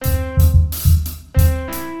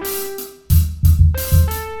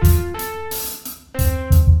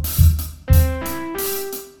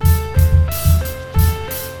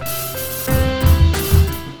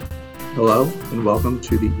and welcome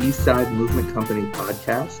to the Eastside Movement Company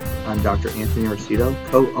podcast. I'm Dr. Anthony Arcito,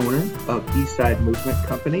 co-owner of Eastside Movement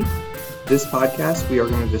Company. This podcast, we are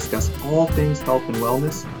going to discuss all things health and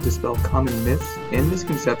wellness, dispel common myths and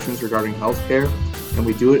misconceptions regarding healthcare, and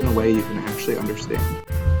we do it in a way you can actually understand.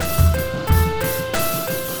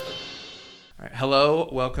 Hello,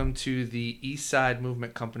 welcome to the Eastside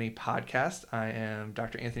Movement Company podcast. I am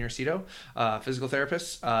Dr. Anthony Arcito, physical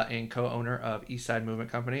therapist and co-owner of Eastside Movement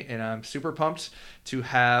Company, and I'm super pumped to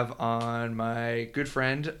have on my good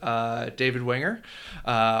friend David Wenger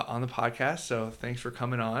on the podcast. So thanks for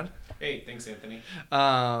coming on. Hey, thanks, Anthony.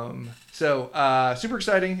 Super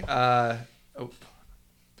exciting.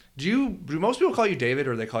 Do most people call you David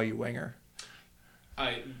or they call you Wenger?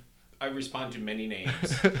 I respond to many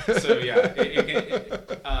names. So yeah,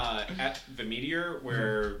 at the Meteor,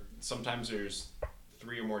 where sometimes there's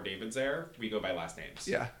 3 or more Davids there, we go by last names.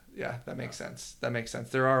 Yeah, that makes sense.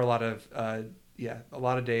 There are a lot of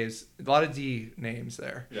days, a lot of D names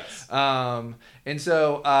there. Yes. And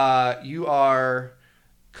so you are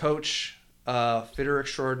coach, fitter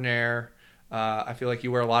extraordinaire. I feel like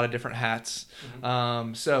you wear a lot of different hats.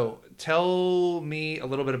 Mm-hmm. So tell me a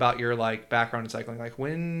little bit about your background in cycling.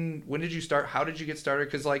 When did you start? How did you get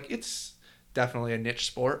started? Because it's definitely a niche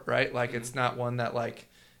sport, right? Mm-hmm. It's not one that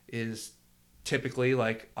is typically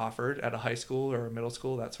offered at a high school or a middle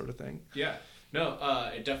school, that sort of thing. Yeah. No,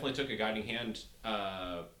 it definitely took a guiding hand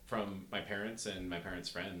from my parents and my parents'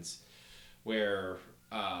 friends, where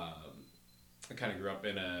I kind of grew up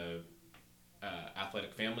in a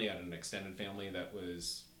athletic family. I had an extended family that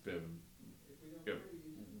was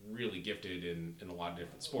really gifted in a lot of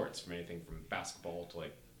different sports, from anything from basketball to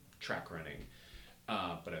track running.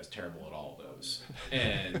 But I was terrible at all of those.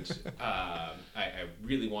 And I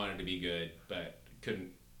really wanted to be good, but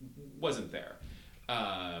wasn't there.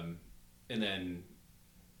 And then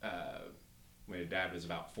when my dad was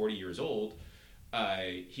about 40 years old,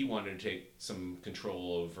 he wanted to take some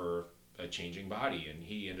control over a changing body, and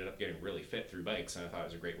he ended up getting really fit through bikes, and I thought it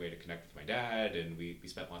was a great way to connect with my dad, and we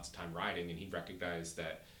spent lots of time riding, and he recognized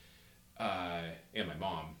that and my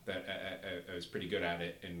mom that I was pretty good at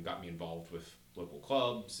it, and got me involved with local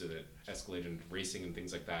clubs that escalated into racing and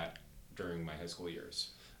things like that during my high school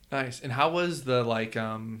years. Nice. And how was the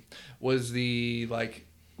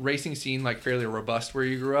racing scene fairly robust where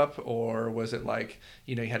you grew up, or was it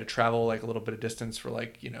you had to travel a little bit of distance for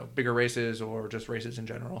bigger races or just races in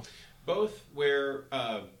general? Both, where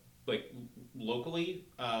locally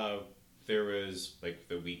there was the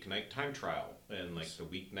weeknight time trial and the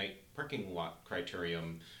weeknight parking lot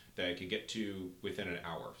criterium that I could get to within an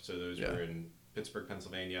hour. So those were in Pittsburgh,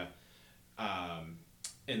 Pennsylvania. And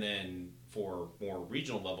then for more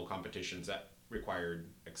regional level competitions, that required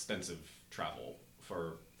extensive travel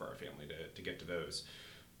for our family to get to those.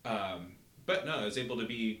 But no, I was able to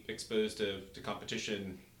be exposed to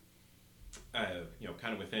competition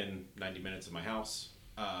kind of within 90 minutes of my house,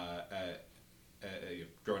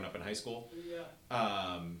 growing up in high school. Yeah.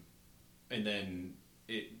 And then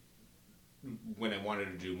when I wanted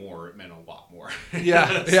to do more, it meant a lot more.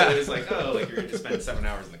 Yeah. So it was you're going to spend 7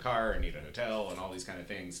 hours in the car and need a hotel and all these kind of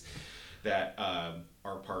things that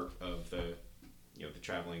are part of the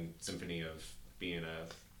traveling symphony of being a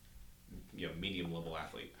medium level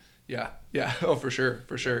athlete. Yeah. Oh, for sure.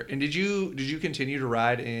 And did you continue to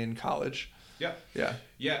ride in college? Yeah.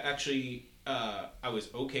 Actually, I was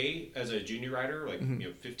okay as a junior rider.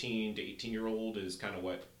 15 to 18-year-old is kind of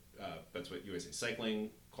what that's what USA Cycling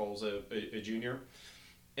calls a junior.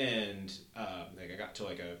 And I got to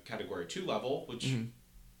a category 2 level, which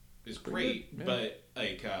is great. Yeah. But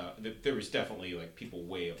there was definitely people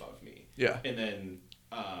way above me. Yeah. And then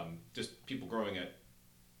just people growing at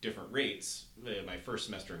different rates. My first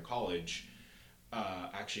semester in college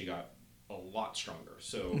actually got a lot stronger.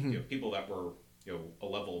 So people that were a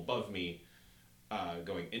level above me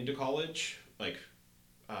going into college, they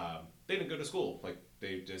didn't go to school.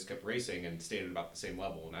 They just kept racing and stayed at about the same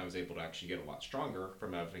level, and I was able to actually get a lot stronger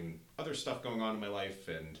from having other stuff going on in my life,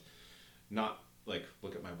 and not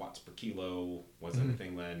look at my watts per kilo wasn't a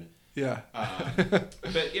thing then. Yeah.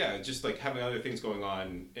 But yeah, just having other things going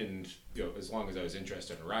on, and as long as I was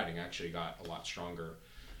interested in riding, I actually got a lot stronger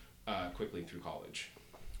quickly through college.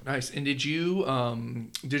 Nice. And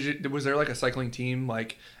was there a cycling team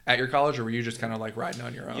at your college, or were you just kind of riding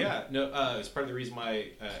on your own? Yeah, no, it's part of the reason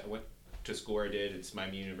why I went to school where I did. It's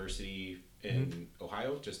Miami University in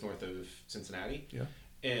Ohio, just north of Cincinnati. Yeah.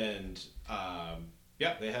 And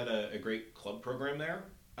they had a great club program there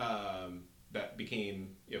that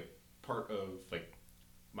became part of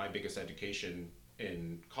my biggest education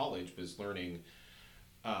in college was learning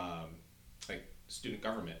student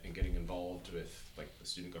government and getting involved with like the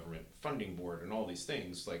student government funding board and all these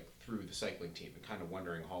things like through the cycling team and kind of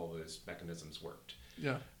wondering how all those mechanisms worked.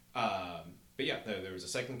 Yeah. But yeah, there was a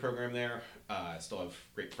cycling program there. I still have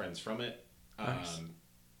great friends from it. Nice.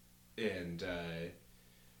 And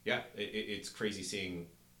it's crazy seeing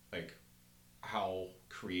like how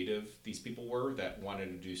creative these people were that wanted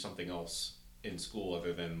to do something else in school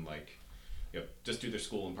other than like, just do their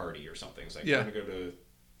school and party or something. It's like, we're gonna go to,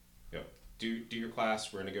 do your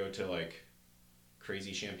class. We're gonna go to like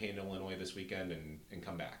crazy Champaign, Illinois this weekend and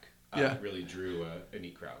come back. It really drew a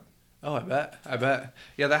neat crowd. Oh, I bet.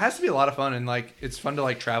 Yeah, that has to be a lot of fun, and like it's fun to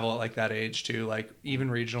like travel at like that age too, like even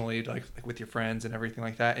regionally, like with your friends and everything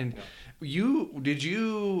like that. And what did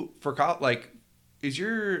you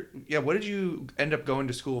end up going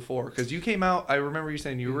to school for? Because you came out, I remember you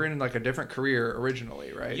saying you were in like a different career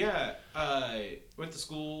originally, right? Yeah, went to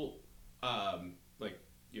school, like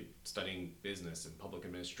studying business and public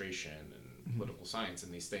administration and political science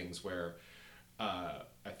and these things where I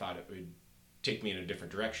thought it would take me in a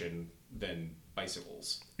different direction than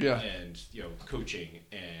bicycles. Yeah. And, coaching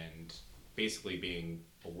and basically being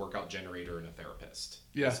a workout generator and a therapist.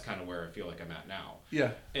 Yeah. That's kind of where I feel like I'm at now.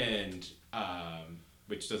 Yeah. And,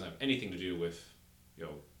 which doesn't have anything to do with,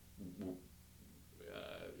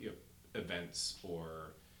 events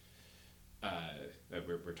or,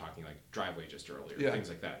 we're talking like driveway just earlier, things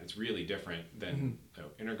like that. It's really different than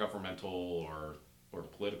intergovernmental or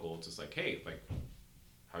political. It's just like, hey, like,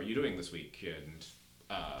 how are you doing this week, and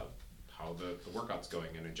how the workout's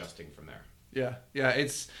going, and adjusting from there.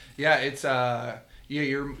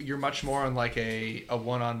 You're much more on like a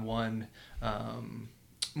one-on-one,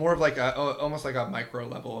 more of like almost like a micro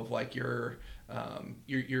level of like your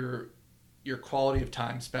quality of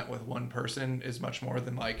time spent with one person is much more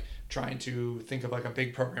than like trying to think of like a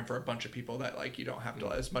big program for a bunch of people that like you don't have to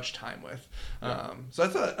as much time with. So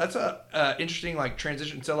that's a interesting like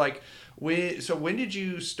transition. So like when did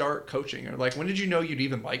you start coaching, or like when did you know you'd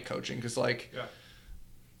even like coaching? Because like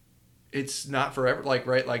it's not forever, like,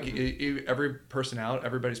 right, like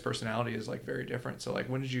everybody's personality is like very different. So like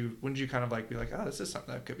when did you kind of like be like, oh, this is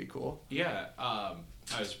something that could be cool? I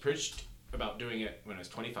was approached about doing it when I was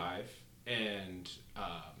 25, and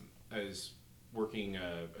I was working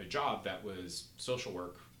a job that was social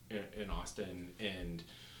work in Austin, and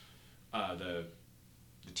the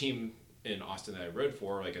team in Austin that I rode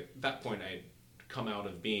for, like at that point I'd come out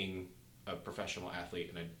of being a professional athlete,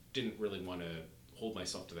 and I didn't really want to hold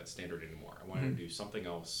myself to that standard anymore. I wanted to do something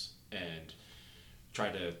else and try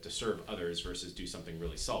to serve others versus do something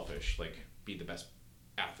really selfish, like be the best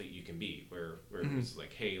athlete you can be, where it's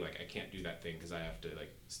like, hey, like I can't do that thing because I have to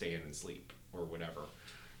like stay in and sleep or whatever.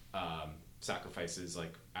 Sacrifices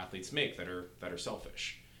like athletes make that are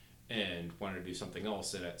selfish, and wanted to do something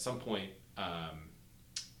else. And at some point,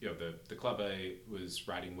 the club I was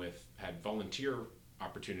riding with had volunteer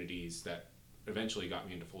opportunities that eventually got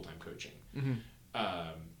me into full-time coaching.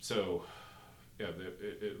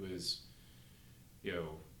 It was,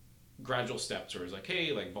 gradual steps where it was like,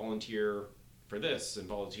 hey, like volunteer for this and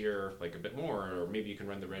volunteer like a bit more, or maybe you can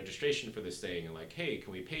run the registration for this thing, and like, hey,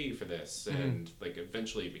 can we pay you for this? And like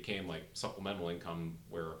eventually it became like supplemental income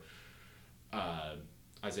where I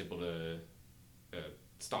was able to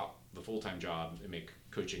stop the full-time job and make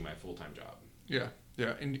coaching my full-time job. Yeah.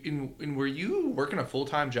 And were you working a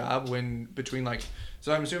full-time job between like,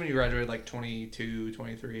 so I'm assuming you graduated like 22,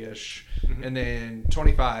 23-ish, and then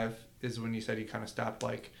 25 is when you said you kind of stopped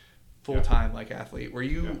like full-time like athlete. Were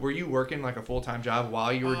you working like a full-time job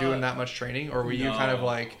while you were doing that much training, or were you kind of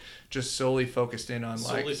like just solely focused in on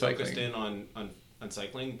like cycling? Focused in on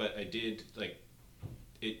cycling, but I did like,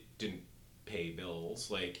 it didn't pay bills.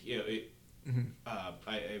 Like,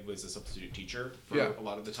 I was a substitute teacher for a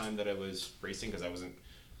lot of the time that I was racing, because I wasn't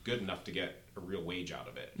good enough to get a real wage out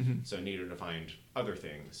of it. So I needed to find other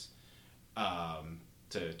things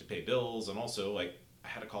to pay bills, and also like I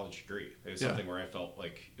had a college degree. It was something where I felt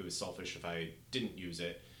like it was selfish if I didn't use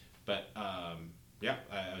it. But I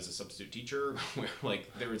was a substitute teacher where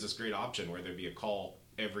like there was this great option where there'd be a call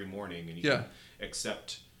every morning, and you can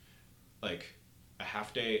accept like a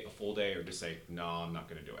half day, a full day, or just say, no, I'm not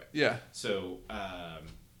going to do it. Yeah. So,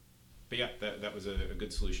 that was a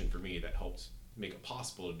good solution for me that helped make it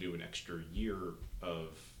possible to do an extra year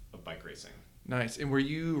of bike racing. Nice. And were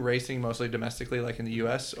you racing mostly domestically, like in the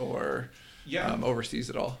U.S., or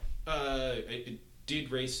overseas at all? I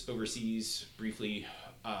did race overseas briefly.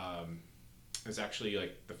 I was actually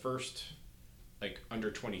like the first like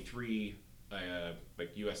under 23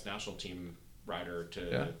 like U.S. national team rider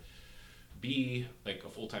to be like a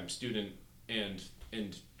full-time student and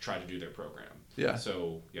try to do their program. Yeah.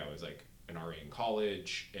 So I was like, an RA in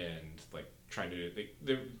college and like trying to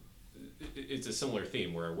it's a similar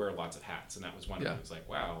theme where I wear lots of hats, and that was one of them. It was like,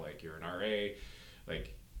 wow, like you're an RA,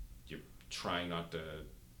 like you're trying not to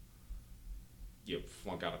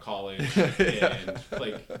flunk out of college and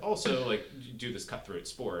like also like do this cutthroat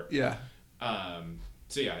sport. Yeah.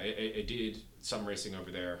 So yeah, I did some racing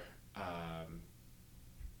over there.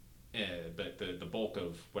 But the bulk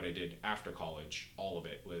of what I did after college, all of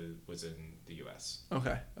it was in the U.S.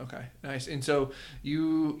 Okay, nice. And so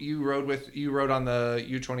you rode on the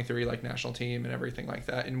U23 like national team and everything like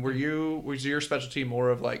that. And was your specialty more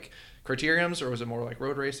of like criteriums, or was it more like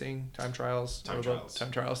road racing, time trials? Time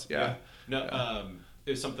trials. Yeah. No,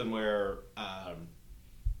 it was something where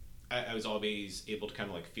I was always able to kind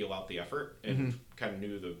of like feel out the effort and kind of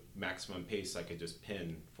knew the maximum pace I could just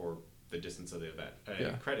pin for the distance of the event.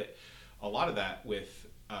 I credit a lot of that with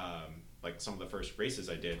like some of the first races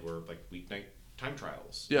I did were like weeknight time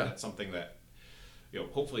trials. Yeah. And that's something that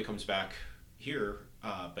hopefully comes back here.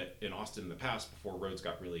 But in Austin in the past, before roads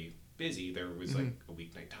got really busy, there was like a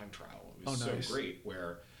weeknight time trial. It was so great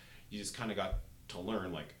where you just kind of got to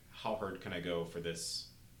learn like how hard can I go for this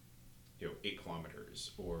 8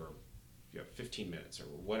 kilometers or 15 minutes or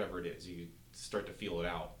whatever it is. You start to feel it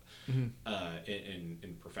out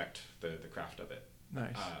and perfect the craft of it.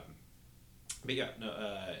 Nice. But yeah,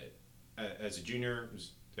 no, as a junior, I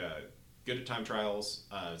was good at time trials.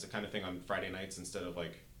 It was the kind of thing on Friday nights, instead of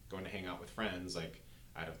like going to hang out with friends, like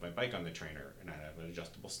I'd have my bike on the trainer and I'd have an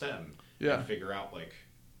adjustable stem. Yeah. And figure out like,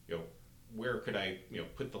 where could I,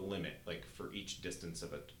 put the limit like for each distance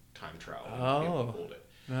of a time trial and be able to hold it.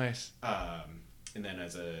 Nice. And then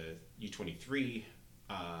as a U23,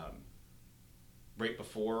 right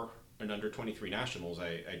before an under 23 nationals,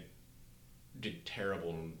 I did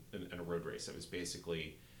terrible in a road race. It was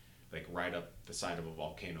basically like right up the side of a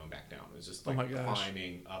volcano and back down. It was just like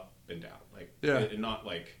climbing up and down, like and not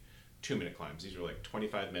like 2-minute climbs. These were like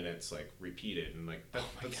 25 minutes, like repeated, and like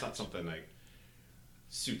that's not something like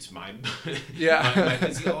suits my my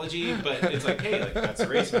physiology. But it's like, hey, like that's a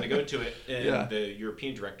race, I'm gonna go to it. And the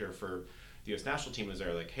European director for the U.S. national team was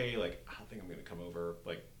there, like, hey, like I don't think I'm gonna come over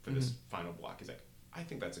like for this final block. He's like, I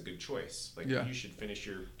think that's a good choice. Like you should finish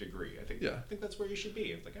your degree. I think that's where you should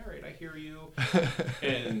be. It's like, all right, I hear you.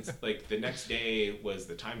 And like the next day was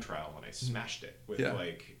the time trial, and I smashed it with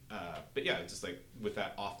like, but yeah, just like with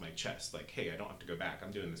that off my chest, like, hey, I don't have to go back.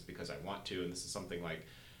 I'm doing this because I want to, and this is something like,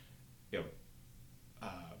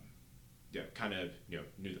 kind of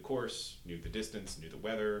knew the course, knew the distance, knew the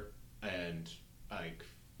weather, and like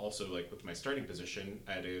also like with my starting position,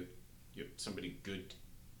 I had somebody good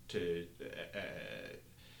to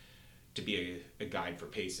be a guide for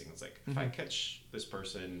pacing. It's like if I catch this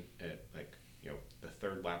person at like the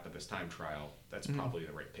third lap of this time trial, that's probably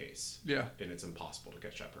the right pace. Yeah, and it's impossible to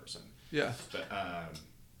catch that person. Yeah, but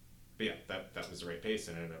yeah, that was the right pace,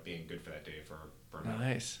 and it ended up being good for that day for burnout.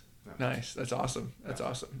 Nice. That's awesome.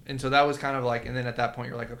 Awesome. And so that was kind of like, and then at that point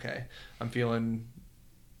you're like, okay, I'm feeling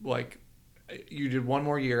like you did one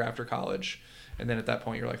more year after college, and then at that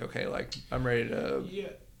point you're like, okay, like I'm ready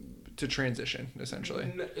to transition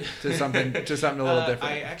essentially to something a little different.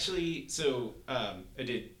 I actually, I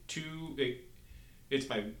did two. It's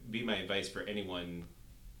my advice for anyone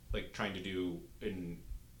like trying to do an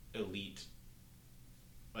elite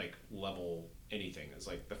like level anything. Is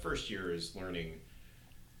like the first year is learning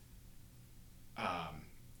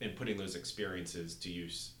and putting those experiences to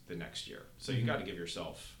use the next year. So you got to give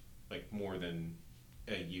yourself like more than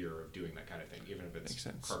a year of doing that kind of thing, even if it's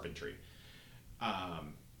carpentry.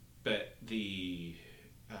 But I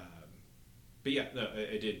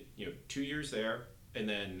did 2 years there, and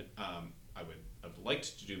then I would have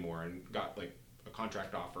liked to do more, and got like a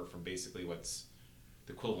contract offer from basically what's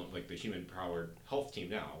the equivalent of like the human powered health team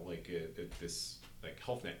now, like this like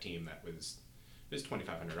Health Net team that was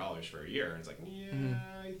 $2,500 for a year, and it's like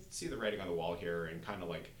I see the writing on the wall here, and kind of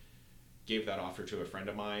like gave that offer to a friend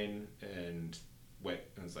of mine, and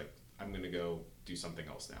was like, I'm gonna go do something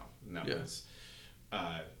else now, and that was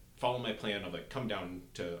follow my plan of like come down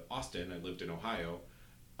to Austin. I lived in Ohio,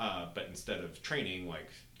 but instead of training, like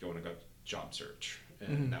going to go job search,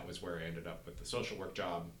 and that was where I ended up with the social work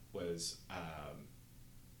job. Was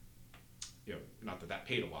not that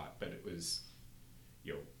paid a lot, but it was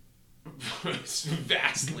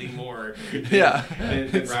vastly more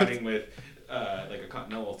than riding with like a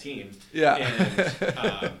continental team. And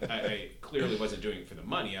I clearly wasn't doing it for the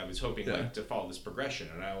money. I was hoping like to follow this progression,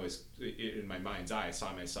 and I always in my mind's eye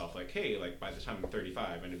saw myself like, hey, like by the time I'm 35,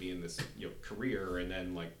 I'm going to be in this career, and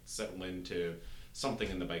then like settle into something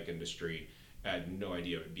in the bike industry. I had no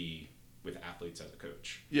idea it would be with athletes as a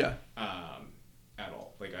coach. at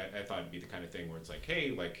all. Like I thought it'd be the kind of thing where it's like,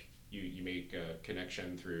 hey, like you make a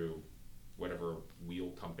connection through whatever wheel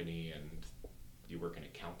company and you work in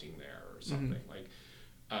accounting there or something. Like,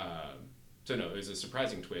 so no, it was a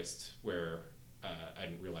surprising twist where I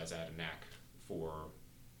didn't realize I had a knack for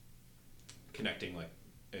connecting, like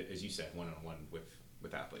as you said, one-on-one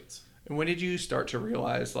with athletes. And when did you start to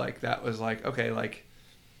realize like that was like, okay, like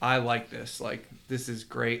I like this, like this is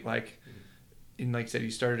great, like and like you said, you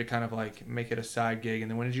started to kind of like make it a side gig, and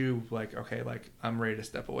then when did you like, okay, like I'm ready to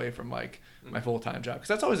step away from like my full-time job? Because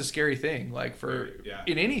that's always a scary thing, like for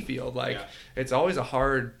in any field, like it's always a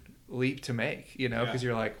hard leap to make, you know, because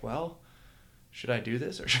you're like, well, should I do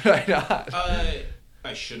this or should I not?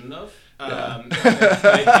 I shouldn't have. I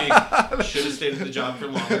think should have stayed at the job for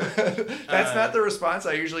longer. That's not the response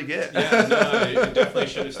I usually get. Yeah, no, I definitely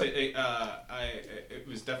should have stayed. It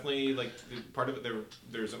was definitely like part of it.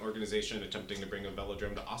 There's an organization attempting to bring a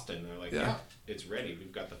velodrome to Austin. They're like, yeah, it's ready.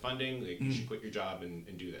 We've got the funding. Like, you should quit your job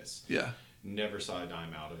and do this. Yeah. Never saw a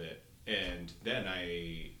dime out of it. And then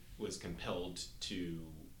I was compelled to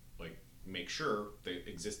like make sure the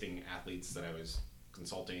existing athletes that I was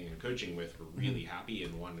consulting and coaching with were really happy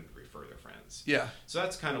and wanted to refer their friends. Yeah. So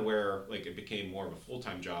that's kind of where like it became more of a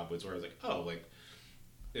full-time job, was where I was like, oh, like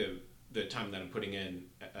the time that I'm putting in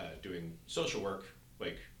doing social work,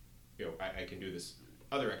 like, you know, I can do this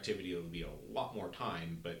other activity. It'll be a lot more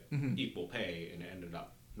time, but equal pay, and it ended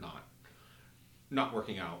up not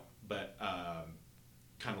working out. But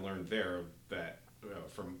kind of learned there that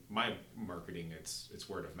from my marketing, it's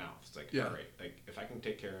word of mouth. It's like, all right, like if I can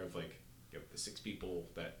take care of like, you know, the 6 people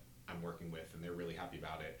that I'm working with and they're really happy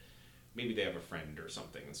about it, maybe they have a friend or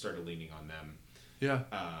something, and started leaning on them. Yeah.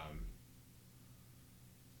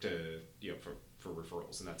 To, you know, for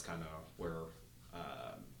referrals. And that's kind of where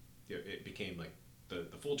you know, it became like the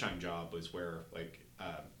full-time job was where like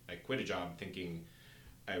I quit a job thinking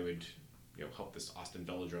I would, you know, help this Austin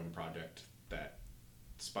Velodrome project that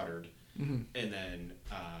sputtered, and then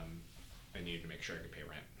I needed to make sure I could pay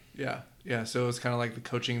rent. Yeah. So it was kind of like the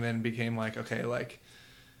coaching then became like, okay, like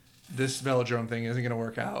this velodrome thing isn't going to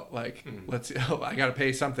work out. Like, I got to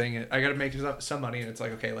pay something. I got to make some money. And it's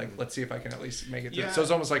like, okay, like, let's see if I can at least make it through. So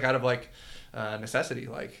it's almost like out of like necessity,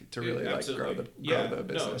 like to really like grow the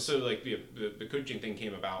business. No, so like the coaching thing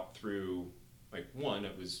came about through like, one,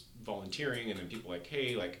 it was volunteering, and then people like,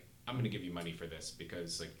 hey, like, I'm going to give you money for this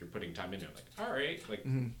because like you're putting time into it. Like, all right, like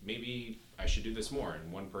maybe I should do this more.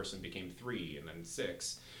 And one person became 3 and then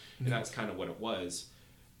 6. And that's kind of what it was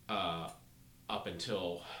up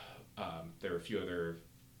until there were a few other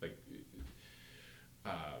like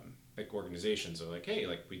organizations that were like, hey,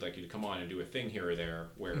 like we'd like you to come on and do a thing here or there,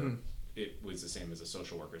 where it was the same as a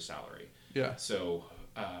social worker's salary. Yeah. So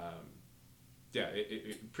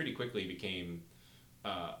it pretty quickly became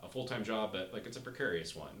a full-time job, but like it's a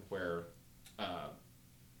precarious one where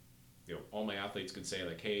you know, all my athletes could say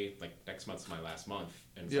like, hey, like next month's my last month,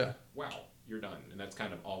 and it's like, wow, you're done. And that's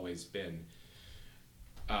kind of always been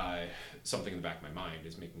something in the back of my mind,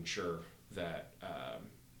 is making sure that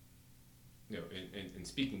you know, in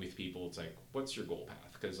speaking with people, it's like, what's your goal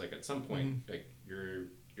path? Because like at some point, like you're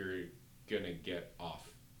gonna get off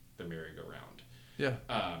the merry-go-round. Yeah.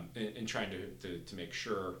 And trying to make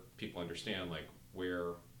sure people understand like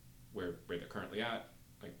where they're currently at,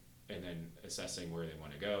 like, and then assessing where they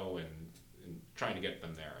want to go and trying to get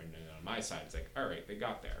them there. And then on my side, it's like, all right, they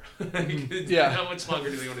got there. How much longer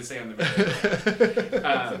do they want to stay on the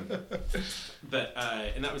merry-go-round? But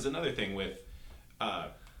and that was another thing with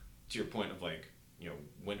to your point of like, you know,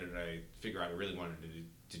 when did I figure out I really wanted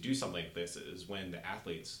to do something like this, is when the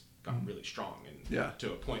athletes got really strong, and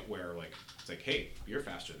to a point where like it's like, hey, you're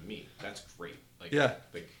faster than me. That's great. Like,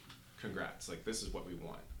 like congrats. Like, this is what we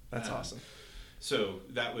want. That's awesome. So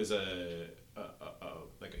that was a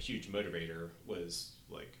huge motivator, was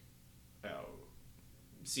like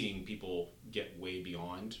seeing people get way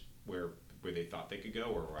beyond where they thought they could go,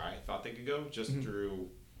 or where I thought they could go, just through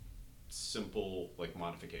simple like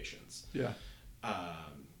modifications. Yeah.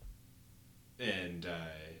 And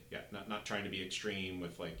not trying to be extreme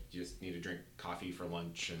with like you just need to drink coffee for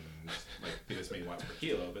lunch and like do this many watts per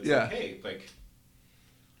kilo, but it's like, hey, like,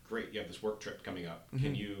 great, you have this work trip coming up.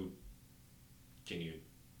 Can you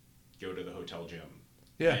go to the hotel gym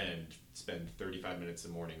and spend 35 minutes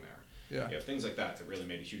in the morning there? Yeah, things like that really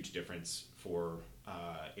made a huge difference for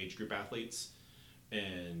age group athletes,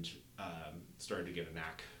 and started to get a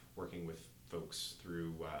knack working with folks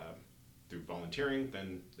through volunteering.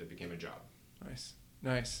 Then it became a job.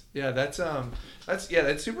 Nice. Yeah, that's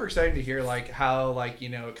super exciting to hear, like how, like, you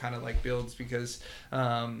know, it kind of like builds, because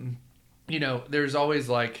you know, there's always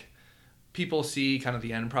like people see kind of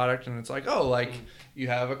the end product and it's like, oh, like you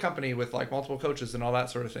have a company with like multiple coaches and all that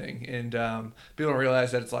sort of thing. And people don't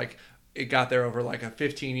realize that it's like, it got there over like a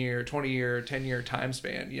 15-year, 20-year, 10-year time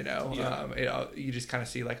span, you know. You just kind of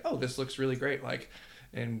see like, oh, this looks really great. Like,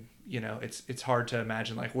 and you know, it's hard to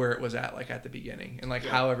imagine like where it was at like at the beginning and like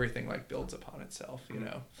how everything like builds upon itself, you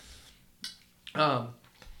know.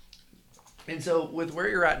 And so with where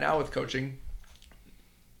you're at now with coaching,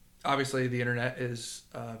 obviously the internet is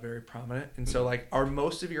very prominent. And so like, are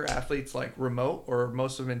most of your athletes like remote or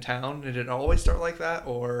most of them in town? Did it always start like that?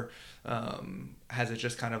 Or has it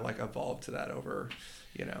just kind of like evolved to that over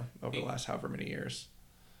the last however many years?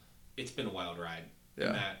 It's been a wild ride. Yeah.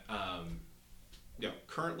 In that,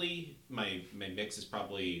 currently my mix is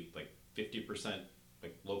probably like 50%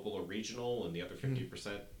 like local or regional and the other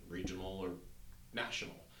 50% regional or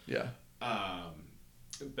national. Yeah.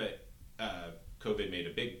 But COVID made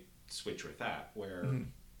a big switch with that where,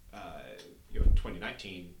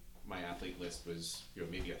 2019, my athlete list was,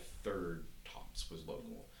 maybe a third tops was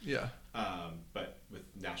local. Yeah. But with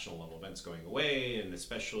national level events going away and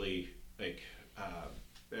especially like,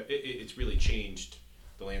 it's really changed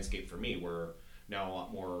the landscape for me where now a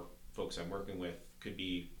lot more folks I'm working with could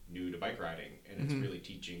be new to bike riding and it's really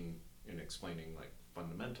teaching and explaining like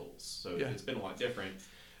fundamentals. So it's been a lot different.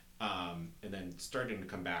 And then starting to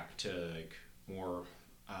come back to like more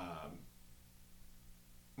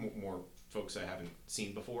folks I haven't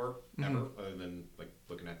seen before ever, other than like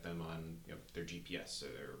looking at them on their GPS or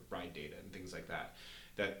their ride data and things like that.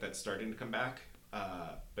 That's starting to come back,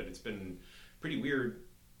 but it's been pretty weird.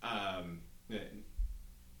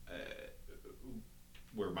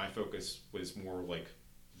 Where my focus was more like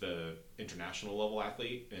the international level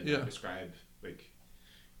athlete, and I describe like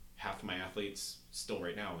half of my athletes still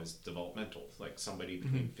right now is developmental, like somebody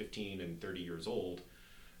between 15 and 30 years old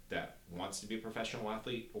that wants to be a professional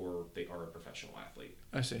athlete or they are a professional athlete.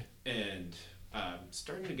 I see. And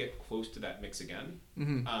starting to get close to that mix again.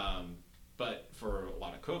 But for a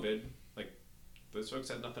lot of COVID, like those folks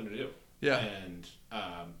had nothing to do. Yeah. And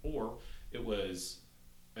or it was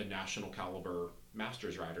a national caliber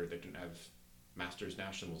masters rider that didn't have masters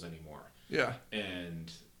nationals anymore. Yeah.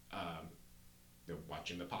 And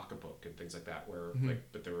watching the pocketbook and things like that where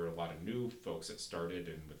but there were a lot of new folks that started,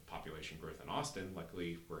 and with population growth in Austin,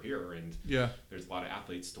 luckily we're here and there's a lot of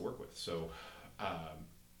athletes to work with. So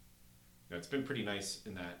it's been pretty nice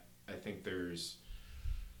in that I think there's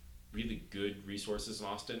really good resources in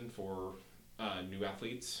Austin for new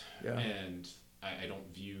athletes. And I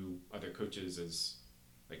don't view other coaches as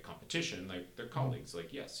like competition, like they're colleagues.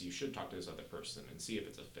 Like, yes, you should talk to this other person and see if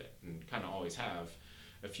it's a fit, and kind of always have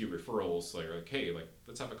a few referrals like, hey, like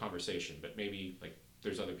let's have a conversation, but maybe like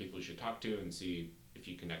there's other people you should talk to and see if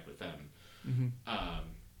you connect with them.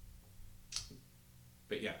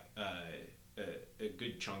 But yeah, a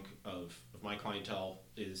good chunk of my clientele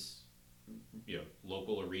is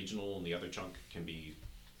local or regional, and the other chunk can be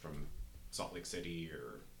from Salt Lake City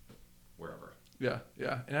or wherever. Yeah.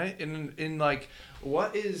 And in like,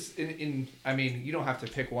 what is in I mean, you don't have to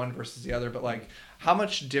pick one versus the other, but like, how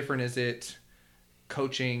much different is it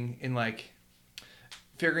coaching in like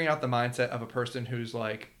figuring out the mindset of a person who's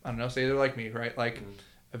like, I don't know, say they're like me, right? Like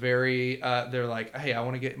a very, they're like, hey, I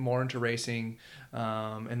want to get more into racing,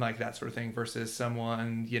 and like that sort of thing, versus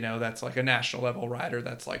someone, that's like a national level rider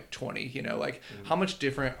that's like 20, like how much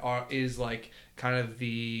different is like kind of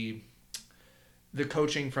the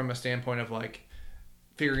coaching from a standpoint of like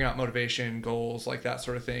figuring out motivation, goals, like that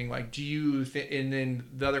sort of thing. Like, do you and then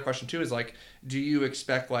the other question too is like, do you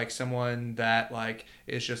expect like someone that like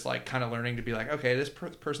is just like kind of learning to be like, okay, this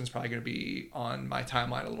person's probably going to be on my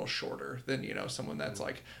timeline a little shorter than, someone that's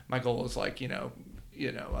like, my goal is like,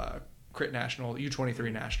 crit national,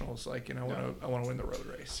 U23 nationals, like, I want to win the road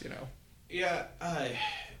race, Yeah.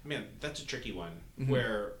 Man, that's a tricky one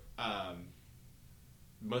where,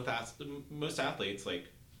 most athletes like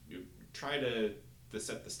you try to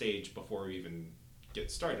set the stage before we even get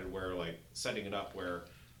started, where like setting it up where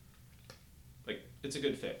like it's a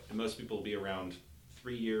good fit, and most people will be around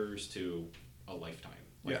 3 years to a lifetime.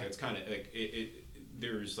 Like it's kind of like it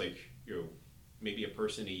there's like maybe a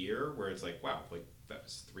person a year where it's like, wow, like that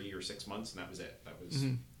was 3 or 6 months and that was it. That was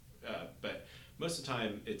but most of the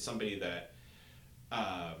time it's somebody that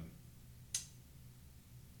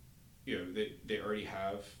they already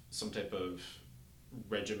have some type of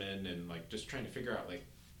regimen, and like just trying to figure out like,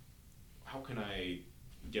 how can I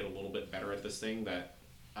get a little bit better at this thing that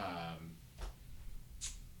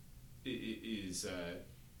is a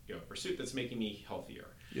pursuit that's making me healthier.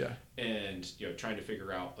 And trying to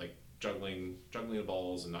figure out like juggling the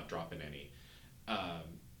balls and not dropping any.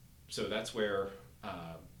 So that's where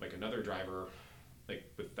like another driver, like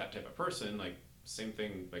with that type of person, like same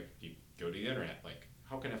thing, like you go to the internet, like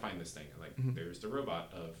how can I find this thing? And like there's the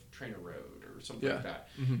robot of Trainer Road or something like that.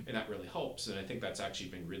 And that really helps. And I think that's actually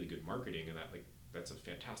been really good marketing, and that like that's a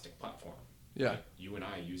fantastic platform. Yeah. Like, you and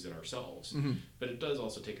I use it ourselves, but it does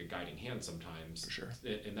also take a guiding hand sometimes. For sure.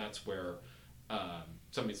 And that's where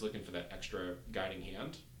somebody's looking for that extra guiding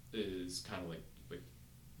hand is kind of like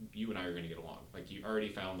you and I are going to get along. Like you already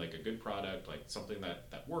found like a good product, like something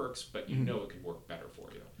that works, but you know it could work better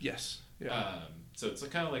for you. Yes. Yeah. So it's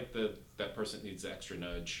kind of like that person needs the extra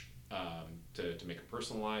nudge to make it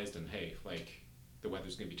personalized. And hey, like the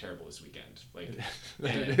weather's going to be terrible this weekend. Like,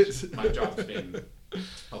 and it is. my job's been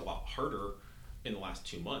a lot harder in the last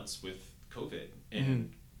 2 months with COVID,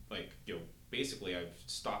 and like basically I've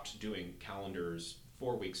stopped doing calendars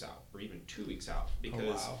 4 weeks out or even 2 weeks out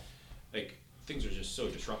because like things are just so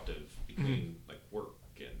disruptive between like work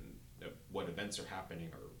and what events are happening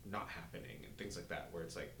or not happening and things like that, where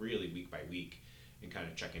it's like really week by week and kind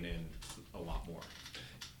of checking in a lot more.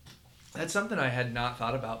 That's something I had not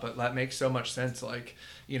thought about, but that makes so much sense. Like,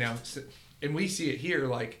 and we see it here.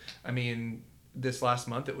 Like, I mean, this last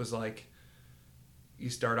month it was like you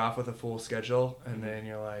start off with a full schedule and then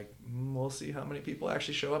you're like, we'll see how many people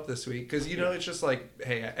actually show up this week. Because, it's just like,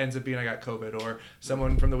 hey, it ends up being I got COVID, or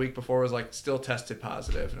someone from the week before was like still tested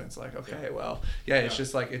positive. And it's like, okay, well, it's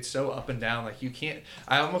just like, it's so up and down. Like you can't,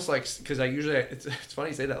 I almost like, because I usually, it's funny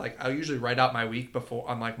you say that. Like I usually write out my week before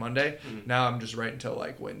on like Monday. Now I'm just writing until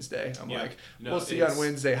like Wednesday. I'm like, we'll see on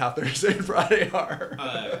Wednesday how Thursday and Friday are.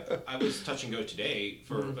 I was touch and go today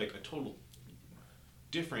for like a total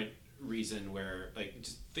different reason, where like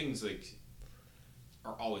just things like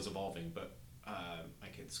are always evolving, but my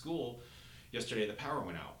kid's school yesterday the power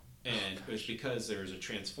went out, and it was because there was a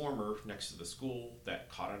transformer next to the school that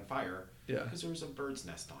caught on fire because there was a bird's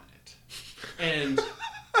nest on it. And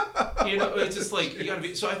it's just like you gotta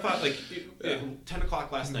be, so I thought like at 10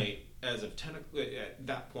 o'clock last night, as of 10 at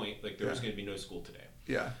that point, like there was going to be no school today.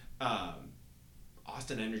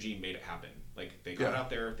 Austin Energy made it happen. Like they got out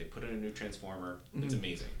there, they put in a new transformer. It's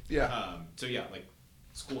amazing. So like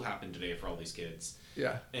school happened today for all these kids.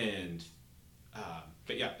 And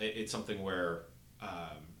but it's something where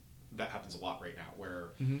that happens a lot right now,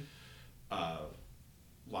 where a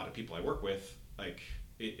lot of people I work with, like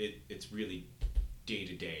it's really day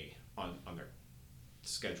to day on their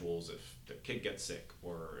schedules. If their kid gets sick,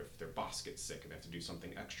 or if their boss gets sick and they have to do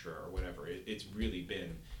something extra or whatever, it's really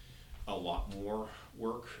been a lot more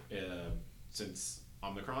work since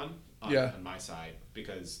Omicron on my side,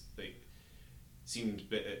 because they seemed,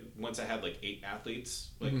 once I had like 8 athletes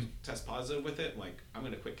like test positive with it, like I'm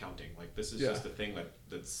gonna quit counting. Like this is just a thing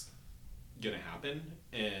that's gonna happen,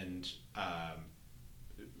 and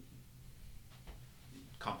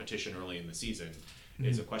competition early in the season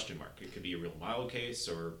is a question mark. It could be a real mild case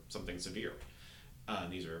or something severe.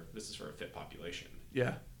 This is for a fit population.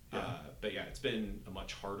 But it's been a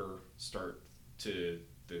much harder start to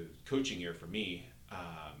the coaching year for me,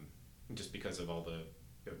 just because of all the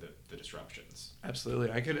disruptions.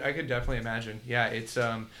 Absolutely. I could definitely imagine. It's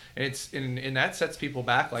and that sets people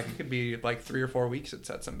back. Like it could be like 3 or 4 weeks it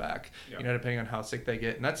sets them back, depending on how sick they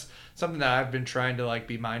get. And that's something that I've been trying to like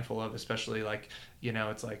be mindful of, especially like,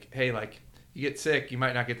 it's like, hey, like you get sick, you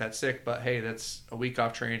might not get that sick, but hey, that's a week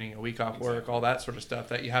off training, a week off work, all that sort of stuff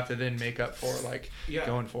that you have to then make up for like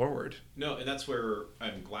going forward. No, and that's where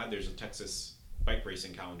I'm glad there's a Texas bike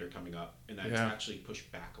racing calendar coming up, and that's actually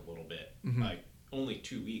pushed back a little bit. Like only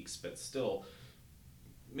 2 weeks, but still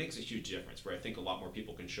makes a huge difference, where I think a lot more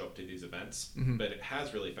people can show up to these events. But it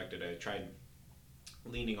has really affected. I tried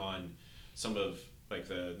leaning on some of like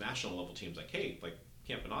the national level teams, like, hey, like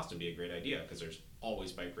Camp in Austin would be a great idea, because there's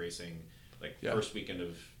always bike racing like first weekend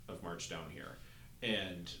of March down here.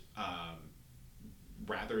 And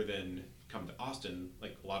rather than come to Austin,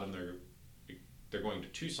 like a lot of them they're going to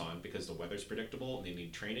Tucson because the weather's predictable and they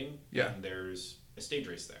need training. And there's a stage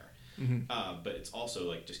race there. But it's also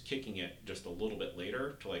like just kicking it just a little bit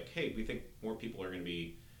later to like, hey, we think more people are going to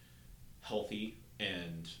be healthy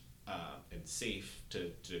and safe to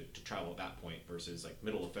travel at that point, versus like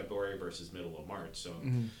middle of February versus middle of March. So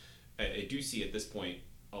I do see at this point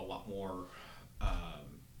a lot more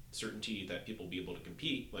certainty that people will be able to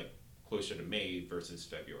compete like closer to May versus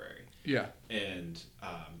February. And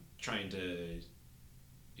trying to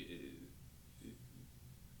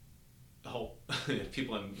help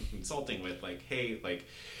people I'm consulting with, like, hey, like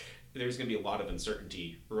there's going to be a lot of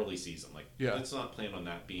uncertainty early season. Like let's not plan on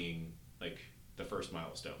that being like the first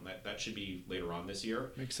milestone. That should be later on this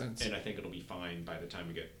year. Makes sense. And I think it'll be fine by the time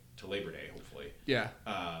we get to Labor Day, hopefully.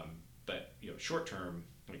 But short term,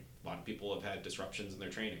 like a lot of people have had disruptions in their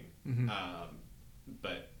training,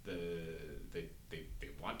 but they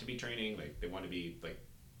want to be training, like they want to be like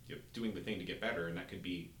doing the thing to get better, and that could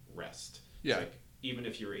be rest. Yeah. Like even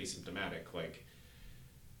if you're asymptomatic, like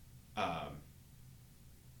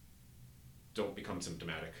don't become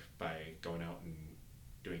symptomatic by going out and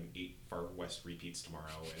doing 8 Far West repeats tomorrow,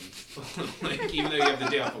 and like even though you have the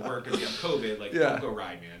day off of work because you have COVID, like don't go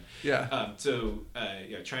ride, man. Yeah.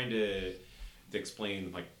 Trying to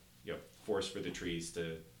explain like forest for the trees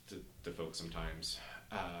to folks sometimes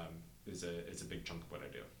is a big chunk of what I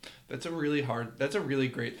do. That's a really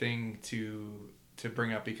great thing to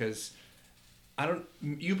bring up, because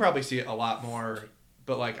you probably see it a lot more,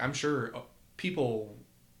 but like I'm sure people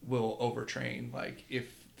will overtrain, like if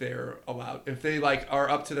they're allowed, if they like are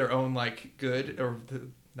up to their own like good or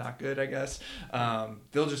not good, I guess,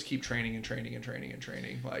 they'll just keep training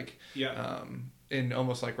like and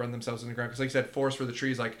almost like run themselves in the ground, because like you said, forest for the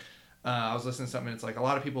trees, like I was listening to something, it's like a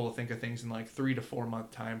lot of people will think of things in like 3 to 4 month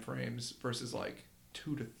time frames versus like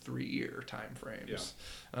 2 to 3 year time frames.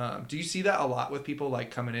 Do you see that a lot with people like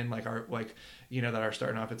coming in, like are like that are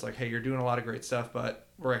starting off? It's like, hey, you're doing a lot of great stuff, but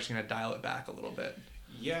we're actually going to dial it back a little bit.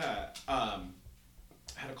 Yeah. I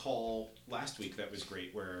had a call last week that was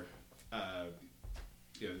great, where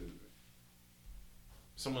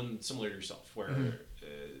someone similar to yourself, where a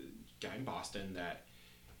guy in Boston that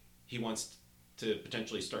he wants to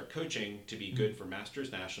potentially start coaching to be good for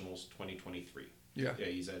Masters Nationals 2023. Yeah,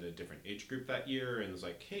 he's at a different age group that year, and was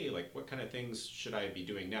like, hey, like what kind of things should I be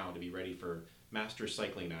doing now to be ready for Masters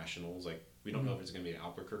Cycling Nationals? Like we don't know if it's going to be in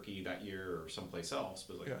Albuquerque that year or someplace else,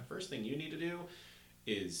 but like the first thing you need to do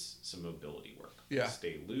is some mobility work.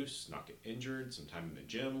 Stay loose, not get injured, some time in the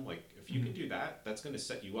gym. Like if you can do that, that's going to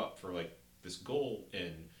set you up for like this goal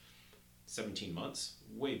in 17 months,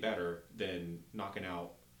 way better than knocking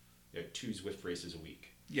out 2 Zwift races a week.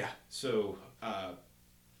 Yeah. So,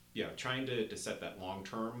 trying to set that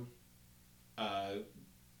long-term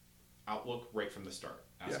outlook right from the start.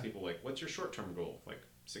 Ask people like, what's your short-term goal? Like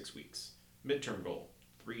 6 weeks. Mid-term goal,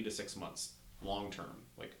 3 to 6 months. Long-term,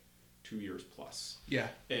 like 2 years plus. Yeah.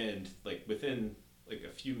 And like within like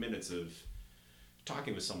a few minutes of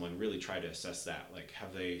talking with someone, really try to assess that. Like,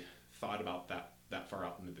 have they thought about that far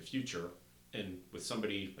out into the future? And with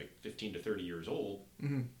somebody like 15 to 30 years old,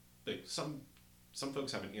 like some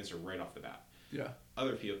folks have an answer right off the bat. Yeah.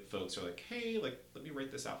 Other folks are like, hey, like let me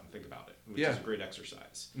write this out and think about it, which is a great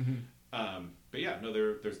exercise. But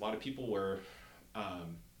there's a lot of people where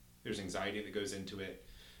there's anxiety that goes into it,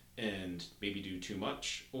 and maybe do too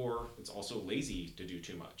much, or it's also lazy to do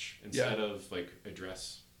too much instead of like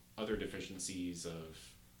address other deficiencies of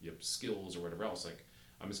skills or whatever else. Like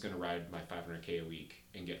I'm just going to ride my 500K a week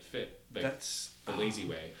and get fit. Like, that's the lazy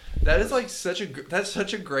way. That is like such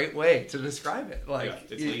a great way to describe it.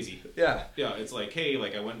 Like it's lazy. Yeah. It's like, hey,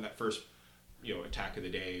 like I went in that first, attack of the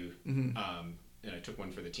day, and I took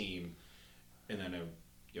one for the team, and then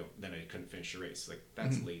I couldn't finish the race. Like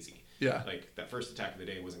that's lazy. Yeah. Like that first attack of the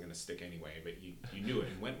day wasn't going to stick anyway, but you knew it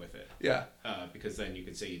and went with it. Yeah. Because then you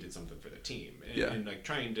could say you did something for the team. And like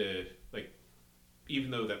trying to like,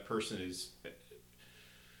 even though that person is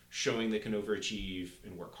showing they can overachieve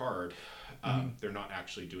and work hard, they're not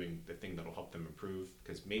actually doing the thing that'll help them improve,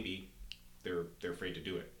 because maybe they're afraid to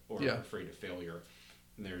do it, or afraid of failure.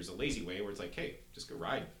 And there's a lazy way where it's like, hey, just go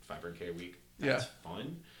ride 500K a week. That's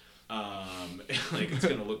fun. Like it's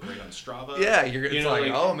gonna look great on Strava. Yeah, it's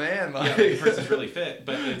like, oh man, like the person's really fit,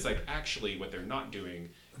 but it's like actually what they're not doing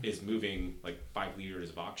is moving like 5 liters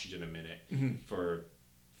of oxygen a minute for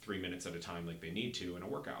 3 minutes at a time, like they need to in a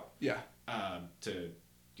workout. Yeah.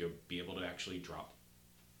 To be able to actually drop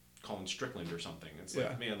Colin Strickland or something. It's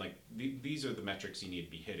like, man, like these are the metrics you need to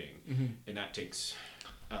be hitting, and that takes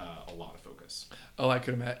a lot of focus. Oh, I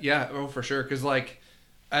could imagine. Yeah, for sure. Because like,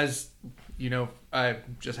 as you know, I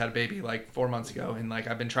just had a baby like 4 months ago, and like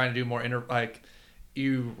I've been trying to do more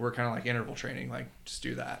you were kind of like interval training, like just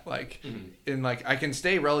do that, like and like I can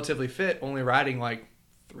stay relatively fit only riding like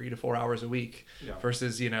 3 to 4 hours a week,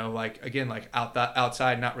 versus like again, like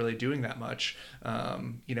outside not really doing that much,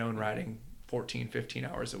 and riding 14, 15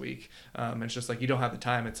 hours a week. It's just like you don't have the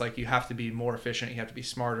time. It's like you have to be more efficient, you have to be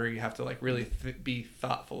smarter, you have to like really be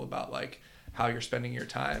thoughtful about like how you're spending your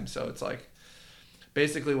time. So it's like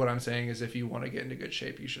basically what I'm saying is if you want to get into good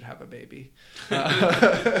shape, you should have a baby. Well,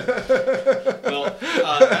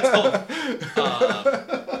 that's called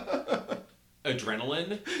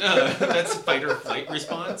adrenaline. That's fight or flight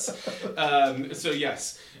response. So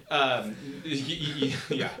yes,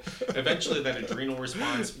 Yeah. Eventually, that adrenal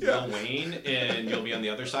response will wane, and you'll be on the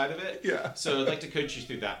other side of it. Yeah. So I'd like to coach you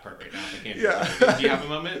through that part right now, if I can. Yeah. Do you have a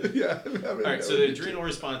moment? Yeah. All right. So the adrenal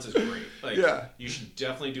response is great. Like, Yeah. you should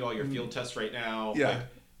definitely do all your field tests right now. Yeah. Like,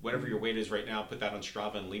 whatever your weight is right now, put that on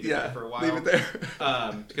Strava and leave it Yeah. there for a while. Leave it there.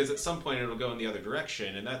 Because at some point it'll go in the other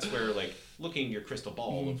direction, and that's where like looking your crystal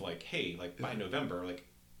ball of like, hey, like by November, like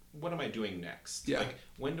what am I doing next? Yeah. Like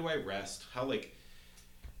when do I rest? How like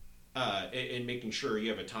and making sure you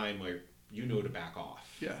have a time where you know to back off.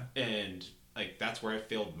 Yeah. And like that's where I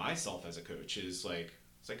failed myself as a coach is like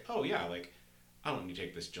it's like, oh yeah, like I don't need to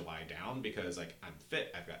take this July down because like I'm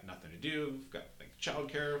fit, I've got nothing to do, I've got like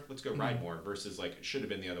childcare, let's go ride more versus like it should have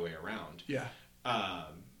been the other way around. Yeah.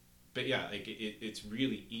 But yeah, like it's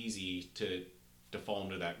really easy to fall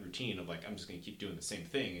into that routine of like I'm just gonna keep doing the same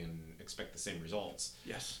thing and expect the same results.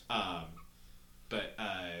 Yes. But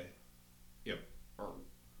you know, or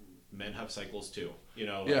men have cycles too. You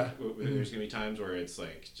know, like, Yeah. There's gonna be times where it's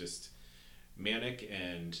like just manic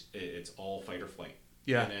and it's all fight or flight.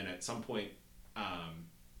 Yeah. And then at some point,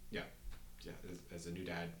 as a new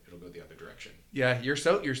dad, it'll go the other direction. Yeah, you're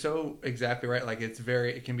so exactly right. Like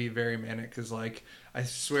it can be very manic because like I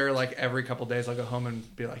swear like every couple days I'll go home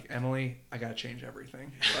and be like, Emily, I gotta change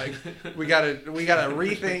everything. Like we gotta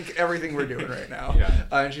rethink everything we're doing right now. Yeah.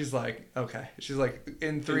 And she's like, okay. She's like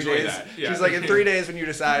in 3 Enjoy days. that. Yeah. She's like in 3 days when you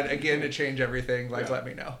decide again to change everything, like Yeah. let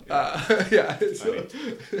me know. Yeah.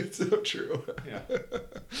 It's so true. Yeah.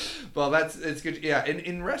 Well, it's good. Yeah,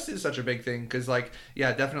 and rest is such a big thing because, like,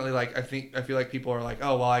 yeah, definitely. Like, I feel like people are like,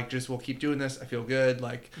 oh, well, I just will keep doing this. I feel good.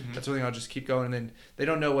 Like, that's something I'll just keep going, and then they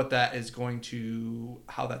don't know what that is going to,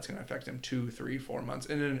 how that's going to affect them 2, 3, 4 months,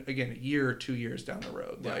 and then again, a year or 2 years down the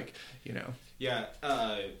road. Yeah. Like, you know. Yeah.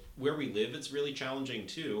 Where we live, it's really challenging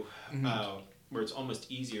too. Where it's almost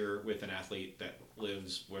easier with an athlete that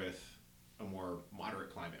lives with a more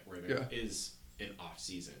moderate climate where there is an off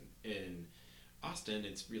season. In Austin,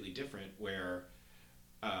 it's really different where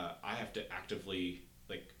I have to actively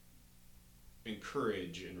like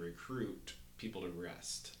encourage and recruit people to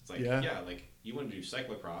rest. It's like, like you want to do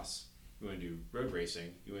cyclocross, you want to do road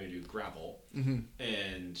racing, you want to do gravel,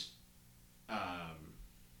 and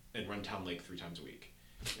run Town Lake 3 times a week.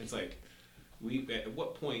 It's like, at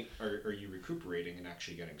what point are you recuperating and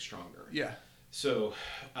actually getting stronger? Yeah. So,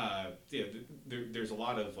 there's a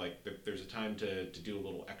lot of like, there's a time to do a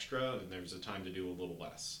little extra, and there's a time to do a little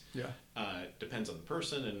less. Yeah. Depends on the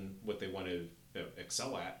person and what they want to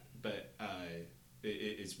excel at, but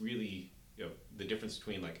it's really, the difference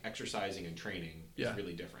between like exercising and training is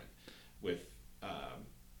really different. With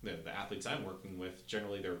the athletes I'm working with,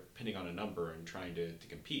 generally they're pinning on a number and trying to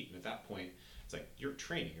compete, and at that point, it's like you're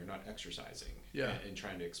training, you're not exercising. Yeah. And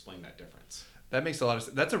trying to explain that difference. That makes a lot of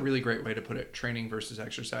sense. That's a really great way to put it, training versus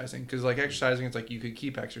exercising. Because, like, exercising, it's like you could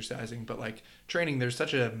keep exercising. But, like, training, there's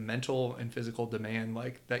such a mental and physical demand,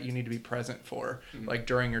 like, that you need to be present for, like,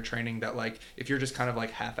 during your training that, like, if you're just kind of,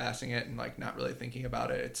 like, half-assing it and, like, not really thinking about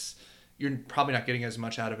it, you're probably not getting as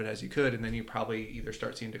much out of it as you could. And then you probably either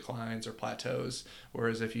start seeing declines or plateaus.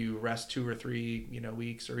 Whereas if you rest 2 or 3,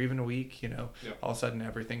 weeks or even a week, all of a sudden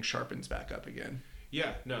everything sharpens back up again.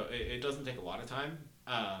 Yeah, no, it doesn't take a lot of time.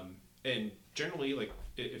 And generally, like,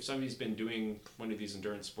 if somebody's been doing one of these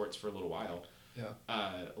endurance sports for a little while,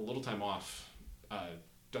 a little time off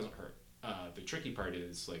doesn't hurt. The tricky part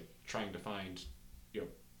is, like, trying to find,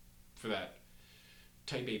 for that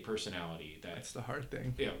type A personality that's the hard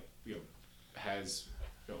thing. Has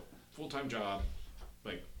full-time job,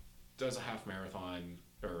 like, does a half marathon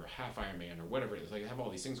or half Ironman or whatever it is. Like, have all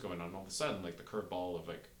these things going on, and all of a sudden, like, the curveball of,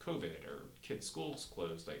 like, COVID or kids' schools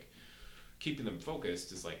closed, like, keeping them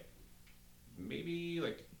focused is, like, maybe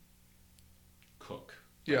like cook,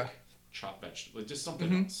 like chop vegetables, just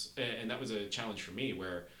something else. And that was a challenge for me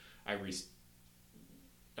where I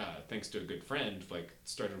thanks to a good friend, like,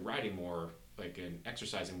 started riding more, like, and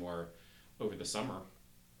exercising more over the summer,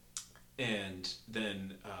 and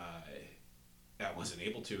then I wasn't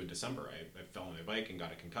able to in December. I fell on my bike and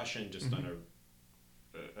got a concussion just on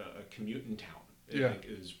a commute in town.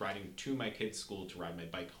 It was riding to my kid's school to ride my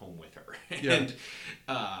bike home with her. And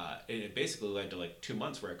it basically led to, like, 2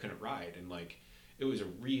 months where I couldn't ride. And, like, it was a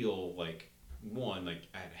real, like, one, like,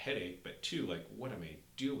 I had a headache, but 2, like, what am I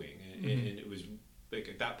doing? And it was, like,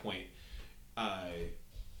 at that point,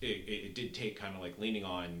 it did take kind of, like, leaning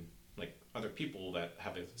on, like, other people that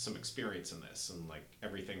have some experience in this. And, like,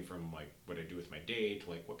 everything from, like, what I do with my day to,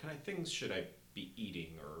 like, what kind of things should I be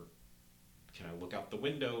eating, or can I look out the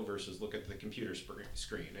window versus look at the computer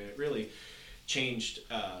screen? And it really changed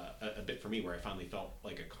a bit for me, where I finally felt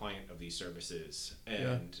like a client of these services.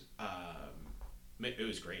 And it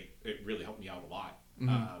was great. It really helped me out a lot.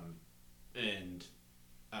 And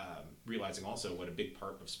realizing also what a big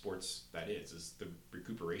part of sports that is the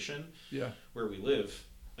recuperation. Yeah. Where we live,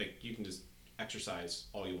 like you can just exercise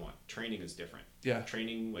all you want. Training is different. Yeah.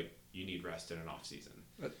 Training, like you need rest in an off season.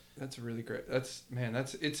 That's really great. It's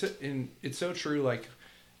so true. Like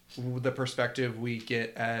the perspective we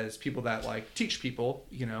get as people that like teach people,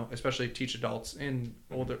 you know, especially teach adults and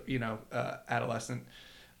older, you know, adolescent.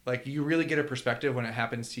 Like you really get a perspective when it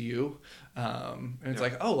happens to you, and it's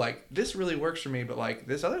like, oh, like this really works for me, but like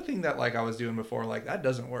this other thing that like I was doing before, like that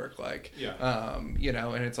doesn't work. Like, you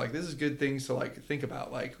know, and it's like this is good things to like think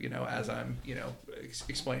about, like, you know, as I'm, you know,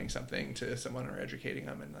 explaining something to someone or educating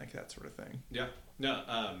them and like that sort of thing. Yeah. No.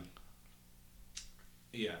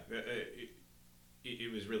 Yeah.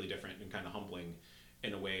 It was really different and kind of humbling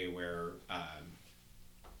in a way where,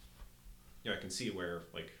 you know, I can see where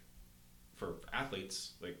like. For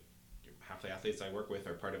athletes, like half the athletes I work with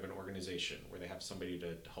are part of an organization where they have somebody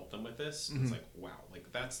to help them with this. It's like, wow,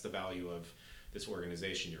 like that's the value of this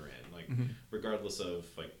organization you're in. Like regardless of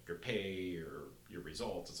like your pay or your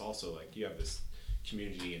results, it's also like you have this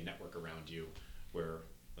community and network around you where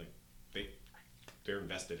like they're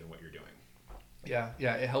invested in what you're doing. Yeah,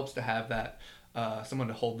 it helps to have that someone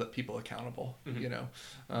to hold the people accountable, you know.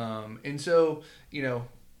 And so, you know,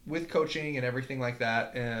 with coaching and everything like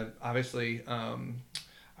that, and obviously I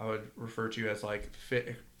would refer to you as like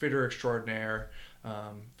fitter extraordinaire,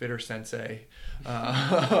 fitter sensei,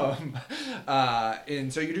 and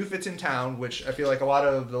so you do Fits in Town, which I feel like a lot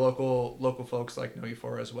of the local folks like know you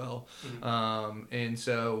for as well. And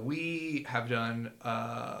so we have done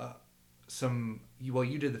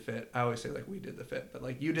you did the fit. I always say like we did the fit, but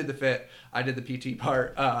like you did the fit, I did the PT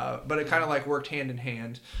part, but it kind of like worked hand in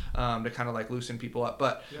hand to kind of like loosen people up.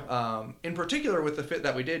 But in particular with the fit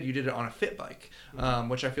that we did, you did it on a fit bike,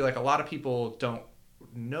 which I feel like a lot of people don't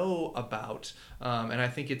know about, and I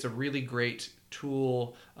think it's a really great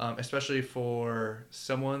tool, especially for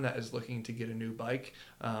someone that is looking to get a new bike,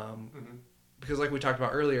 because like we talked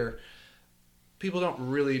about earlier, people don't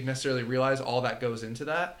really necessarily realize all that goes into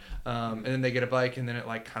that, and then they get a bike and then it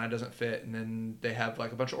like kind of doesn't fit, and then they have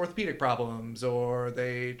like a bunch of orthopedic problems, or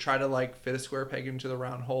they try to like fit a square peg into the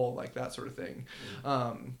round hole, like that sort of thing.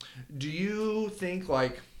 Do you think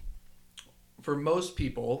like for most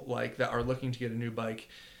people like that are looking to get a new bike,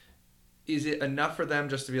 is it enough for them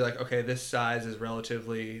just to be like, okay, this size is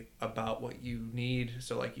relatively about what you need,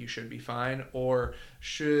 so like you should be fine? Or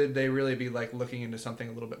should they really be like looking into something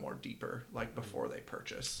a little bit more deeper, like before they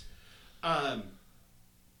purchase?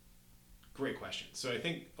 Great question. So I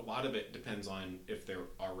think a lot of it depends on if they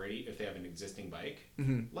have an existing bike,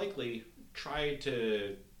 likely try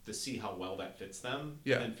to see how well that fits them,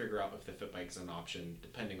 and then figure out if the fit bike is an option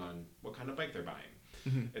depending on what kind of bike they're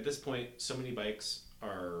buying. At this point, so many bikes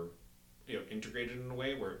are integrated in a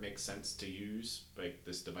way where it makes sense to use like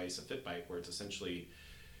this device, a fit bike, where it's essentially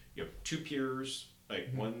two piers, like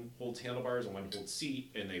one holds handlebars and one holds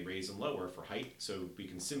seat, and they raise and lower for height, so we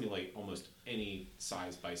can simulate almost any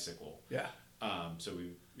size bicycle. So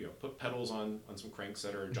we put pedals on some cranks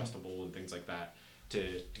that are adjustable and things like that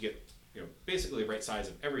to get basically the right size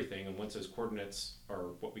of everything. And once those coordinates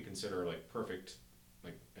are what we consider like perfect,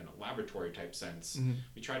 like in a laboratory type sense,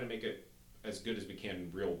 we try to make it as good as we can in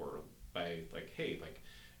real world by like, hey, like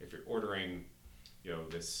if you're ordering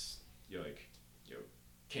this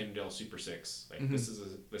Cannondale Super 6, like this is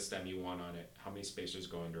the stem you want on it, how many spacers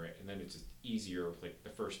go under it, and then it's just easier like the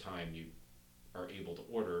first time you are able to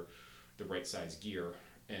order the right size gear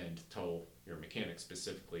and tell your mechanic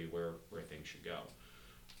specifically where things should go.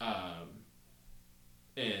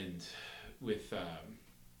 And with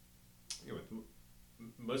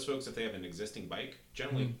most folks, if they have an existing bike,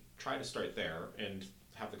 generally try to start there and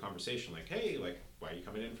have the conversation like, hey, like, why are you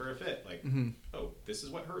coming in for a fit? Like, oh, this is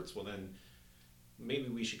what hurts. Well, then maybe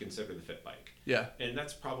we should consider the fit bike. And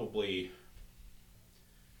that's probably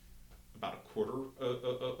about a quarter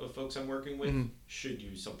of folks I'm working with should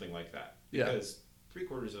use something like that. Because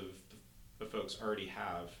 3/4 of the folks already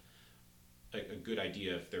have like a good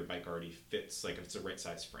idea if their bike already fits, like if it's the right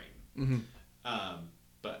size frame.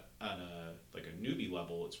 But on a newbie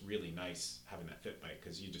level, it's really nice having that fit bike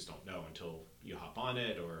because you just don't know until you hop on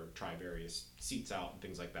it or try various seats out and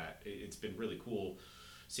things like that. It's been really cool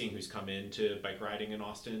seeing who's come into bike riding in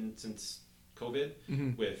Austin since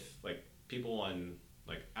COVID with like people on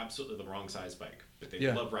like absolutely the wrong size bike, but they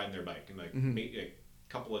love riding their bike and like make a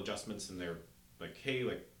couple adjustments and they're like, hey,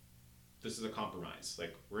 like this is a compromise.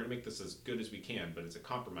 Like we're gonna make this as good as we can, but it's a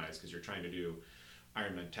compromise because you're trying to do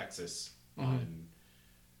Ironman Texas on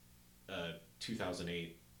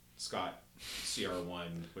 2008 Scott CR1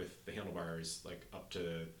 with the handlebars like up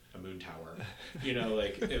to a moon tower, you know,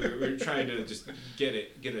 like we're trying to just get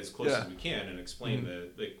it as close as we can and explain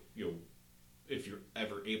if you're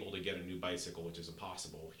ever able to get a new bicycle, which is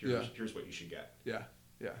impossible, here's what you should get.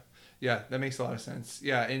 Yeah, that makes a lot of sense.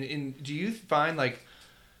 Yeah, and do you find like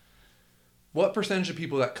what percentage of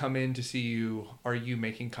people that come in to see you are you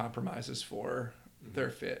making compromises for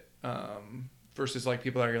their fit versus like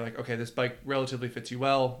people that are like, okay, this bike relatively fits you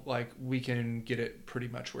well, like we can get it pretty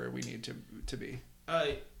much where we need to be?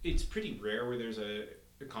 It's pretty rare where there's a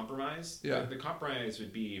compromise. Yeah. The compromise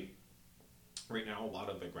would be right now a lot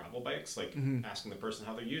of the gravel bikes, like asking the person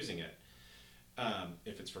how they're using it.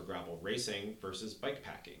 If it's for gravel racing versus bike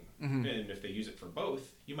packing. And if they use it for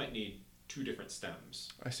both, you might need 2 different stems.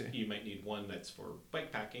 I see. You might need one that's for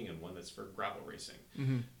bike packing and one that's for gravel racing.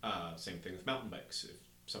 Same thing with mountain bikes. If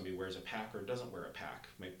somebody wears a pack or doesn't wear a pack,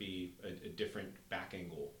 might be a different back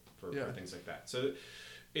angle for things like that. So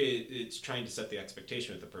it's trying to set the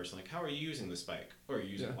expectation with the person, like, how are you using this bike? Or are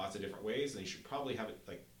you using it lots of different ways? And you should probably have it,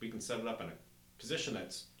 like, we can set it up in a position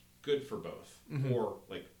that's good for both, or,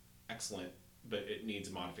 like, excellent, but it needs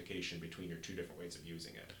modification between your 2 different ways of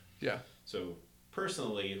using it. Yeah. So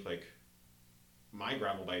personally, like, my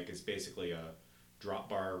gravel bike is basically a drop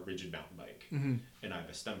bar rigid mountain bike, and I have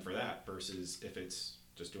a stem for that versus if it's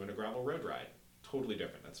just doing a gravel road ride. Totally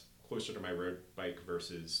different. That's closer to my road bike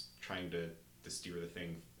versus trying to steer the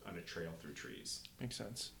thing on a trail through trees. Makes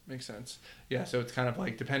sense. Yeah, so it's kind of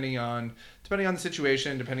like depending on the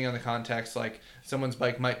situation, depending on the context, like someone's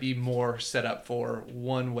bike might be more set up for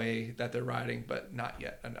one way that they're riding, but not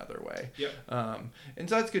yet another way. Yep. And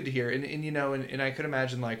so that's good to hear. And you know, and I could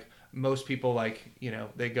imagine like most people, like, you know,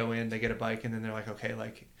 they go in, they get a bike, and then they're like, okay,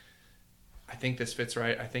 like, I think this fits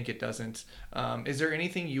right, I think it doesn't. Is there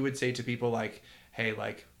anything you would say to people like, hey,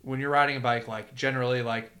 like when you're riding a bike, like generally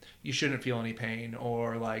like you shouldn't feel any pain,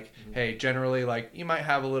 or like, hey, generally like you might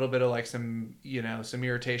have a little bit of like some, you know, some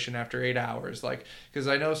irritation after 8 hours, like, because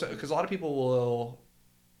I know, because a lot of people will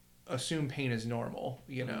assume pain is normal,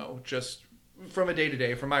 you know, just from a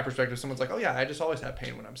day-to-day, from my perspective. Someone's like, oh yeah, I just always have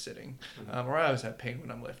pain when I'm sitting, or I always have pain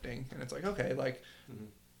when I'm lifting, and it's like, okay, like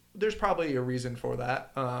there's probably a reason for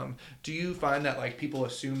that. Do you find that like people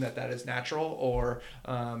assume that is natural, or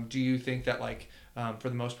do you think that like for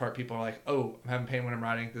the most part people are like, oh, I'm having pain when I'm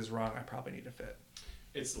riding, this is wrong, I probably need to fit?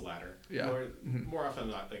 It's the latter. Yeah. More often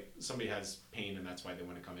than not, like somebody has pain and that's why they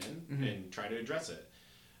want to come in and try to address it.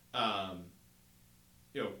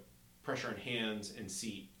 You know, pressure on hands and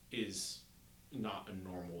seat is not a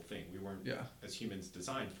normal thing. We weren't as humans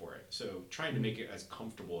designed for it. So trying to make it as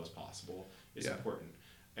comfortable as possible is important.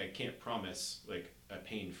 I can't promise like a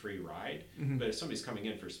pain-free ride, but if somebody's coming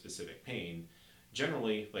in for specific pain,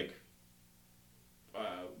 generally like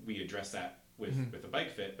we address that with a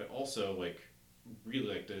bike fit, but also like really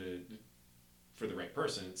like for the right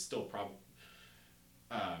person, it's still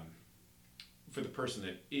for the person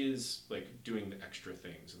that is like doing the extra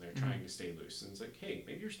things and they're trying to stay loose, and it's like, hey,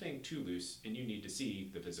 maybe you're staying too loose and you need to see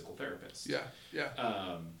the physical therapist.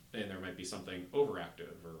 And there might be something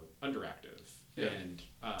overactive or underactive. And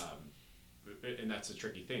that's the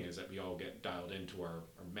tricky thing, is that we all get dialed into our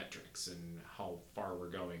metrics and how far we're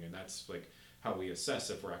going, and that's like how we assess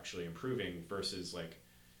if we're actually improving versus like,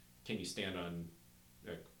 can you stand on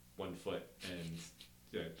like 1 foot and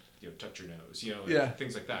you know, touch your nose, you know,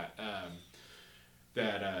 things like that.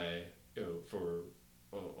 You know, for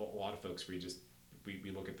a lot of folks, we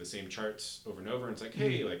look at the same charts over and over, and it's like,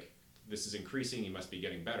 hey, like this is increasing, you must be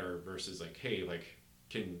getting better, versus like, hey, like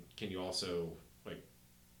can you also like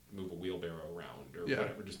move a wheelbarrow around or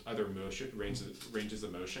whatever, just other motion ranges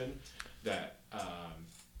of motion that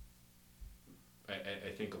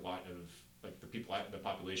I think a lot of like the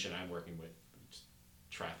population I'm working with,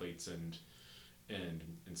 triathletes and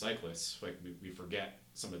cyclists, like we forget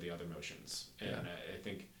some of the other motions, and I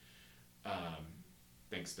think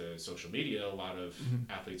thanks to social media, a lot of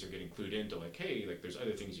athletes are getting clued into like, hey, like there's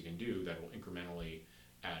other things you can do that will incrementally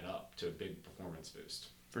add up to a big performance boost.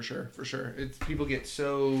 For sure. It's people get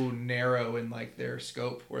so narrow in like their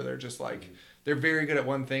scope, where they're just like they're very good at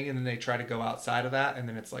one thing, and then they try to go outside of that, and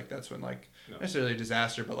then it's like that's when like necessarily a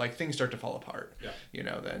disaster, but like things start to fall apart. You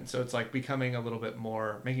know, then so it's like becoming a little bit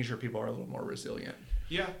more, making sure people are a little more resilient.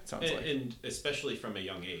 Yeah, it sounds like, and especially from a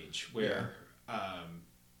young age, where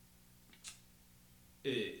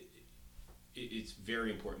it's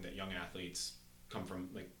very important that young athletes come from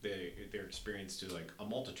like their experience to like a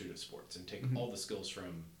multitude of sports and take all the skills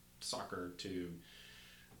from soccer to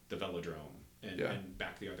the velodrome and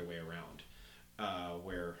back the other way around,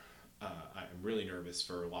 where I'm really nervous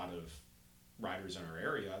for a lot of riders in our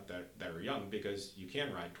area that are young, because you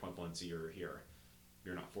can ride once a year here.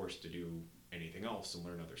 You're not forced to do anything else and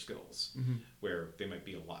learn other skills, where they might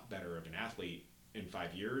be a lot better of an athlete in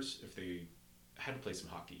 5 years if they had to play some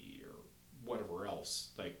hockey or whatever else,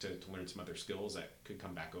 like to learn some other skills that could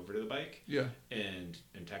come back over to the bike. Yeah. And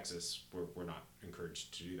in Texas, we're not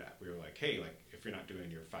encouraged to do that. We were like, hey, like if you're not doing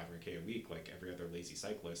your 500K a week like every other lazy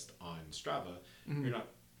cyclist on Strava,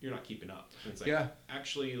 you're not keeping up. And it's like,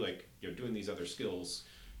 actually, like, you know, doing these other skills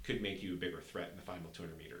could make you a bigger threat in the final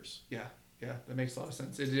 200 meters. Yeah. Yeah, that makes a lot of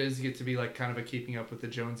sense. It does get to be like kind of a keeping up with the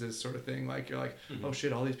Joneses sort of thing. Like you're like, oh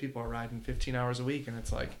shit, all these people are riding 15 hours a week, and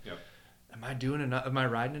it's like, am I doing enough? Am I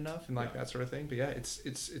riding enough? And like that sort of thing. But yeah, it's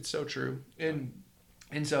so true. And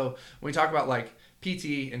so when we talk about like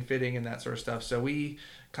PT and fitting and that sort of stuff, so we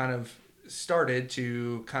kind of started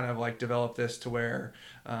to kind of like develop this to where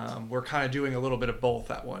we're kind of doing a little bit of both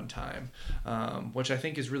at one time, which I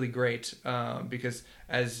think is really great, because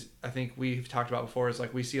as I think we've talked about before, is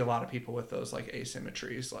like we see a lot of people with those like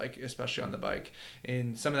asymmetries, like especially on the bike,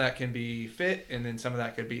 and some of that can be fit and then some of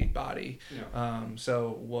that could be body.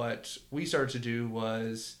 So what we started to do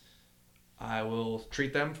was I will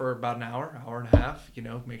treat them for about an hour and a half, you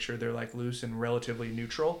know, make sure they're like loose and relatively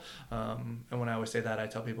neutral. And when I always say that, I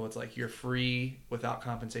tell people it's like you're free without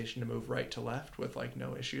compensation to move right to left with like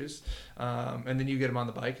no issues. And then you get them on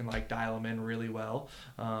the bike and like dial them in really well.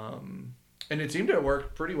 And it seemed to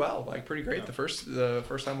work pretty well, like pretty great the first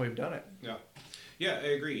time we've done it. Yeah, I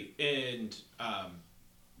agree. And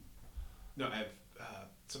no, I have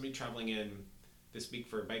somebody traveling in this week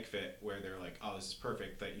for a bike fit where they're like, oh, this is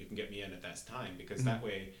perfect that you can get me in at that time, because that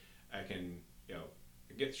way I can, you know,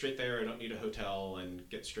 get straight there. I don't need a hotel and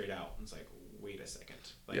get straight out. And it's like, wait a second.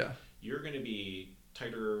 Like, you're going to be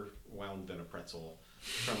tighter wound than a pretzel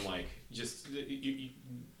from like, just,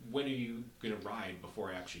 when are you going to ride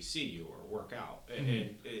before I actually see you or work out?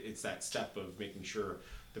 And it's that step of making sure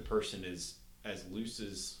the person is as loose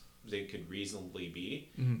as they could reasonably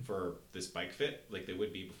be for this bike fit, like they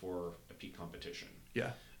would be before a peak competition.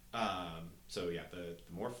 So the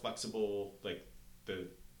more flexible like the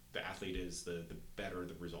athlete is, the better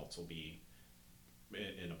the results will be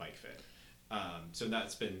in a bike fit. So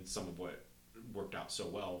that's been some of what worked out so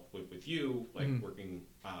well with you, like working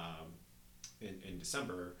in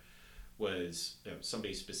December, was, you know,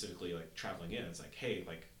 somebody specifically like traveling in. It's like, hey,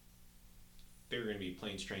 like they're going to be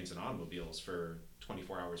planes, trains, and automobiles for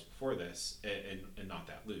 24 hours before this, and not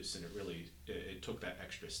that loose. And it really it took that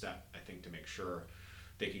extra step, I think, to make sure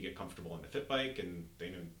they could get comfortable on the fit bike. And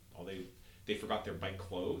they know they forgot their bike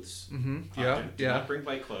clothes. Did not bring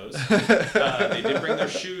bike clothes. They did bring their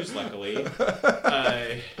shoes, luckily.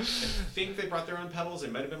 I think they brought their own pedals.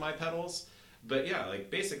 It might have been my pedals. But yeah, like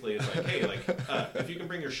basically it's like, hey, like if you can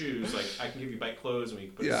bring your shoes, like I can give you bike clothes and we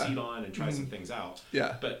can put a seat on and try some things out.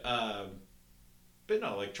 But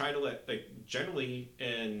no, like try to let, like generally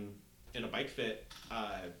in a bike fit,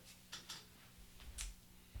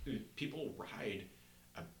 people ride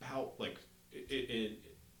about like in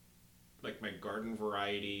like my garden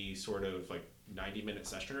variety sort of like 90-minute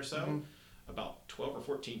session or so, about 12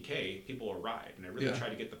 or 14K people will ride. And I really try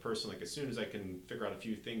to get the person, like as soon as I can figure out a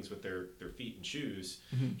few things with their feet and shoes,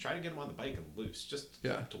 try to get them on the bike and loose, just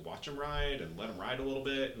to watch them ride and let them ride a little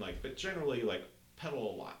bit, and like, but generally like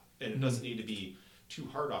pedal a lot, and it doesn't need to be too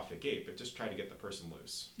hard off the gate, but just try to get the person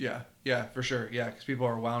loose. Yeah, for sure. Yeah, because people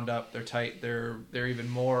are wound up, they're tight, they're even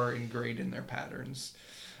more ingrained in their patterns.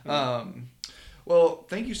 Well,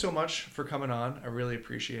 thank you so much for coming on. I really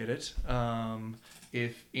appreciate it.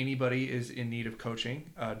 If anybody is in need of coaching,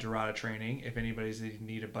 Dorada Training, if anybody's in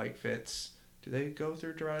need of bike fits, do they go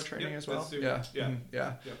through Dorada Training as well? Yeah.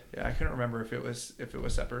 I couldn't remember if it was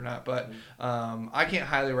separate or not, but I can't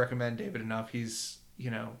highly recommend David enough. He's, you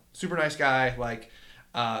know, super nice guy. Like,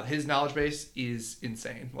 his knowledge base is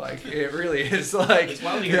insane. Like, it really is. Like, it's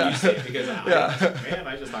wild to hear you say it, because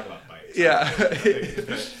I just talk about bikes.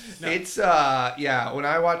 It's when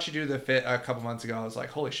I watched you do the fit a couple months ago, I was like,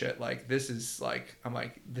 holy shit, like this is like, I'm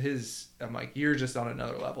like you're just on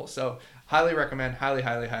another level. So highly recommend, highly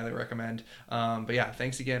recommend. But yeah,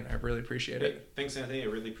 thanks again. I really appreciate it. Thanks, Anthony. I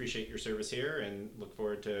really appreciate your service here and look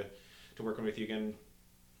forward to working with you again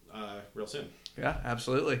real soon. Yeah,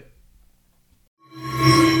 absolutely.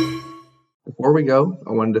 Before we go,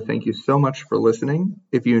 I wanted to thank you so much for listening.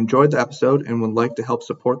 If you enjoyed the episode and would like to help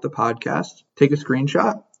support the podcast, take a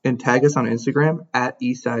screenshot and tag us on Instagram at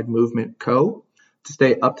Eastside Movement Co. To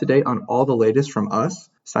stay up to date on all the latest from us,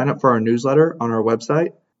 sign up for our newsletter on our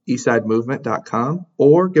website, eastsidemovement.com,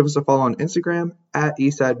 or give us a follow on Instagram at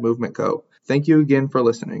Eastside Movement Co. Thank you again for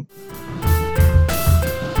listening.